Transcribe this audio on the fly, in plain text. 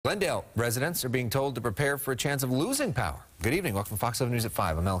Glendale residents are being told to prepare for a chance of losing power. Good evening. Welcome to Fox 7 News at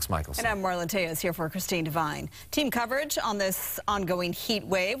 5. I'm Alex Michaels. And I'm Marlon Tejas here for Christine Devine. Team coverage on this ongoing heat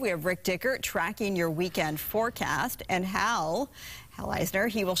wave. We have Rick Dicker tracking your weekend forecast, and Hal Eisner,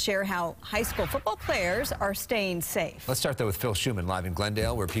 he will share how high school football players are staying safe. Let's start, though, with Phil Schuman live in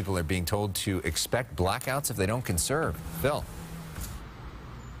Glendale, where people are being told to expect blackouts if they don't conserve. Phil.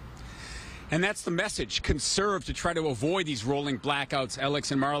 And that's the message, conserve, to try to avoid these rolling blackouts,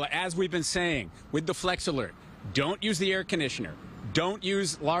 Alex and Marla. As we've been saying with the Flex Alert, don't use the air conditioner. Don't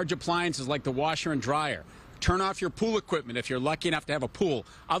use large appliances like the washer and dryer. Turn off your pool equipment if you're lucky enough to have a pool.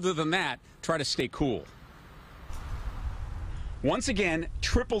 Other than that, try to stay cool. Once again,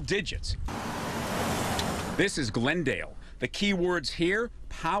 triple digits. This is Glendale. The key words here,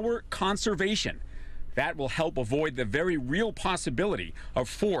 power conservation. That will help avoid the very real possibility of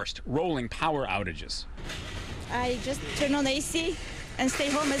forced rolling power outages. I just turn on AC and stay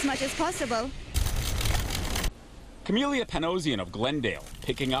home as much as possible. Camelia Panosian of Glendale,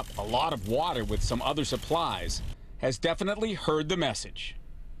 picking up a lot of water with some other supplies, has definitely heard the message.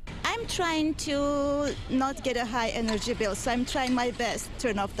 I'm trying to not get a high energy bill, so I'm trying my best.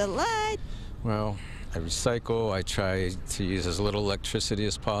 Turn off the light. Well, I recycle, I try to use as little electricity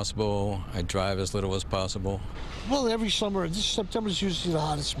as possible, I drive as little as possible. Well, every summer, this September is usually the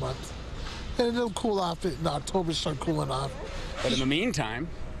hottest month. And it'll cool off in October, start cooling off. But in the meantime,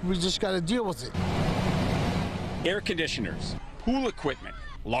 we just got to deal with it. Air conditioners, pool equipment,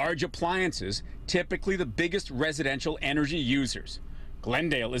 large appliances, typically the biggest residential energy users.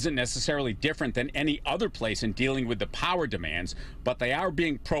 Glendale isn't necessarily different than any other place in dealing with the power demands, but they are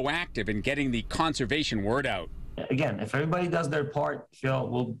being proactive in getting the conservation word out. Again, if everybody does their part,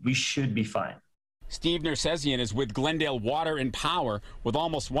 we should be fine. Steve Nersesian is with Glendale Water and Power with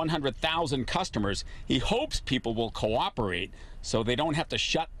almost 100,000 customers. He hopes people will cooperate so they don't have to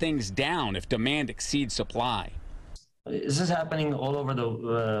shut things down if demand exceeds supply. This is happening all over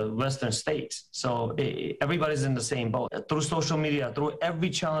the western states. So everybody's in the same boat. Through social media, through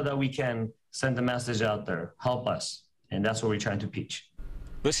every channel that we can, send the message out there. Help us. And that's what we're trying to preach.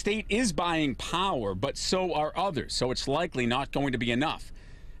 The state is buying power, but so are others. So it's likely not going to be enough.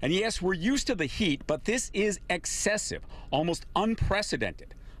 And yes, we're used to the heat, but this is excessive, almost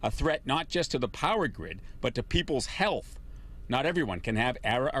unprecedented. A threat not just to the power grid, but to people's health. Not everyone can have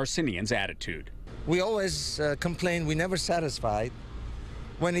Ara Arsenian's attitude. We always complain, we're never satisfied.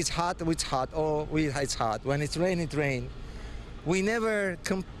 When it's hot, it's hot, or it's hot. When it's rain, it rains. We never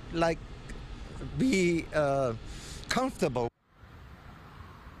be comfortable.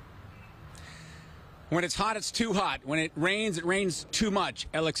 When it's hot, it's too hot. When it rains too much,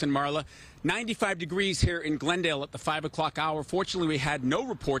 Alex and Marla. 95 degrees here in Glendale at the 5 o'clock hour. Fortunately, we had no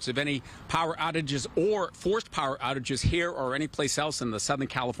reports of any power outages or forced power outages here or any place else in the Southern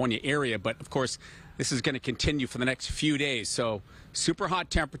California area. But, of course, this is going to continue for the next few days. So super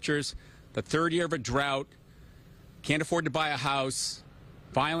hot temperatures, the third year of a drought, can't afford to buy a house,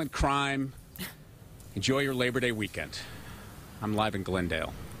 violent crime. Enjoy your Labor Day weekend. I'm live in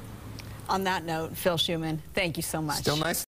Glendale. On that note, Phil Schuman, thank you so much. Still nice.